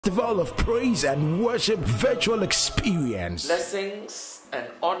Festival of Praise and Worship virtual experience. Blessings and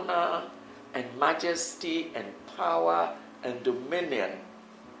honor and majesty and power and dominion,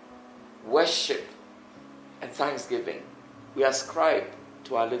 worship and thanksgiving we ascribe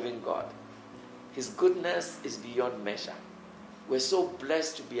to our living God. His goodness is beyond measure. We're so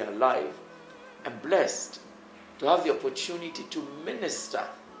blessed to be alive and blessed to have the opportunity to minister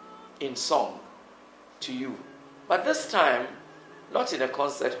in song to you. But this time, not in a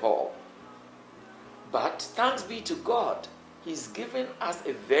concert hall. But thanks be to God, He's given us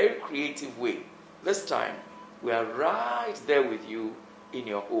a very creative way. This time, we are right there with you in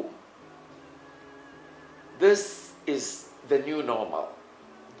your home. This is the new normal.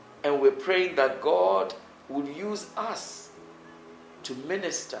 And we're praying that God will use us to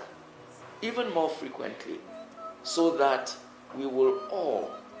minister even more frequently so that we will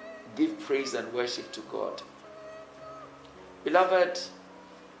all give praise and worship to God. Beloved,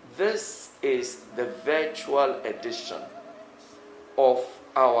 this is the virtual edition of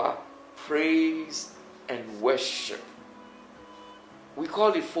our praise and worship. We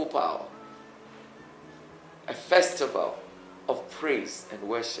call it FOPAL, a festival of praise and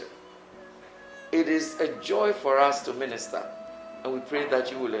worship. It is a joy for us to minister, and we pray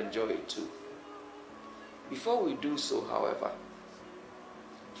that you will enjoy it too. Before we do so, however,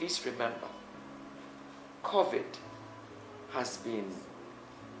 please remember, COVID has been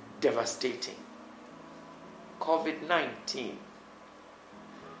devastating. COVID-19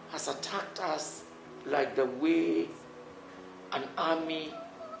 has attacked us like the way an army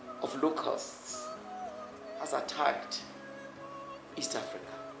of locusts has attacked East Africa.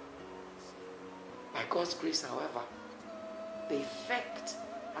 By God's grace, however, the effect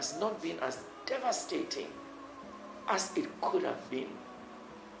has not been as devastating as it could have been.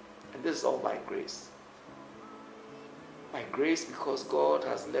 And this is all by grace. By grace, because God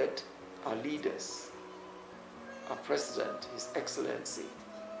has led our leaders, our President, His Excellency,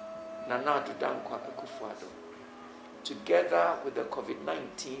 Nana Addo Dankwa Akufo-Addo, together with the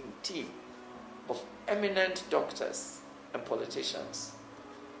COVID-19 team of eminent doctors and politicians,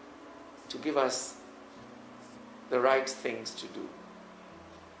 to give us the right things to do.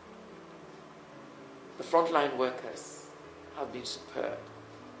 The frontline workers have been superb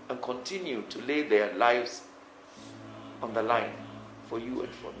and continue to lay their lives on the line for you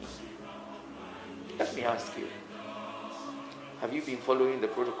and for me. Let me ask you, have you been following the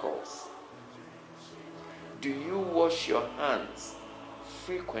protocols? Do you wash your hands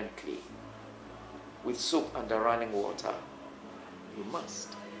frequently with soap and running water? You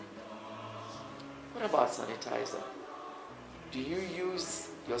must. What about sanitizer? Do you use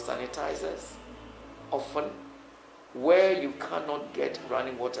your sanitizers often where you cannot get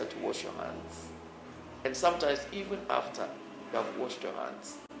running water to wash your hands? And sometimes even after you have washed your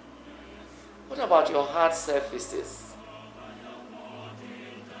hands. What about your hard surfaces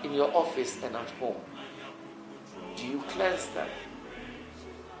in your office and at home? Do you cleanse them?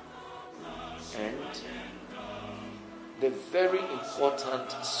 And the very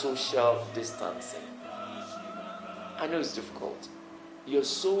important social distancing. I know it's difficult. You're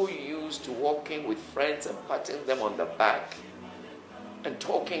so used to walking with friends and patting them on the back and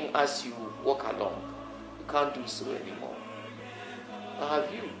talking as you walk along. You can't do so anymore. Or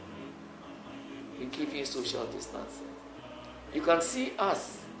have you been keeping social distancing? You can see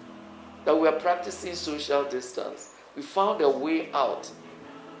us that we are practicing social distance. We found a way out.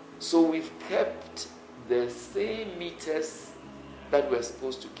 So we've kept the same meters that we're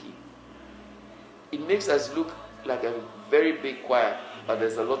supposed to keep. It makes us look like a very big choir, but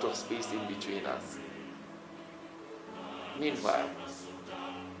there's a lot of space in between us. Meanwhile,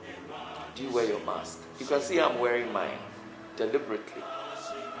 do you wear your mask? You can see I'm wearing mine deliberately,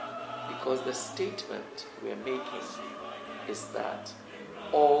 because the statement we're making is that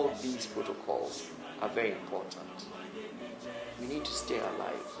all these protocols are very important. We need to stay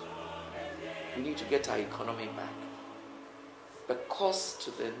alive. We need to get our economy back. The cost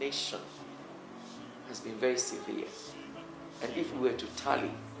to the nation has been very severe. And if we were to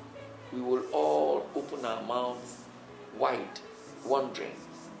tally, we will all open our mouths wide, wondering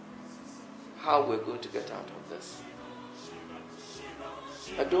how we're going to get out of this.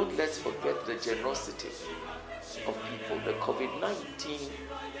 But don't let's forget the generosity of people. The COVID-19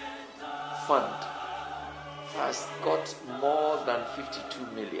 fund has got more than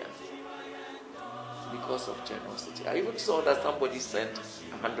 52 million because of generosity. I even saw that somebody sent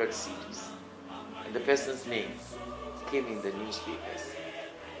 100 CDs and the person's name came in the newspapers.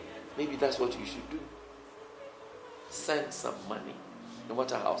 Maybe that's what you should do. Send some money, no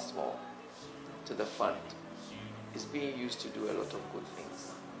matter how small, to the fund. It's being used to do a lot of good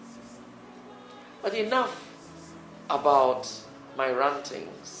things. But enough about my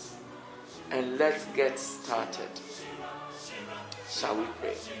rantings, and let's get started. Shall we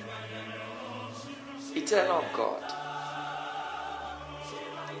pray? Eternal God,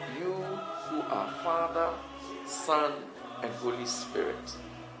 you who are Father, Son, and Holy Spirit,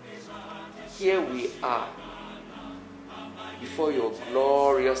 here we are before your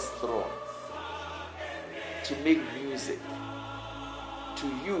glorious throne to make music to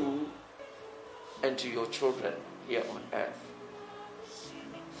you and to your children here on earth.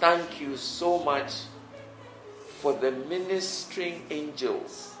 Thank you so much for the ministering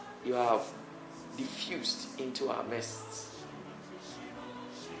angels you have diffused into our midst.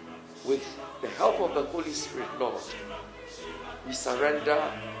 With the help of the Holy Spirit, Lord, we surrender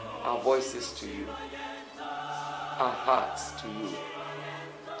our voices to you, our hearts to you,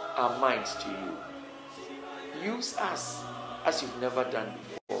 our minds to you. Use us as you've never done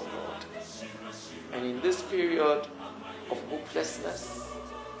before, Lord. And in this period of hopelessness,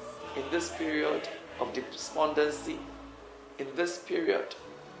 in this period of despondency, in this period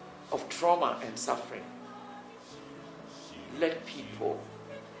of trauma and suffering, let people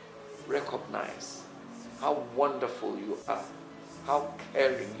recognize how wonderful you are, how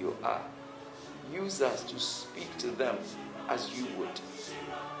caring you are. Use us to speak to them as you would.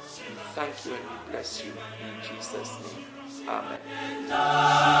 We thank you and we bless you in Jesus' name. Amen.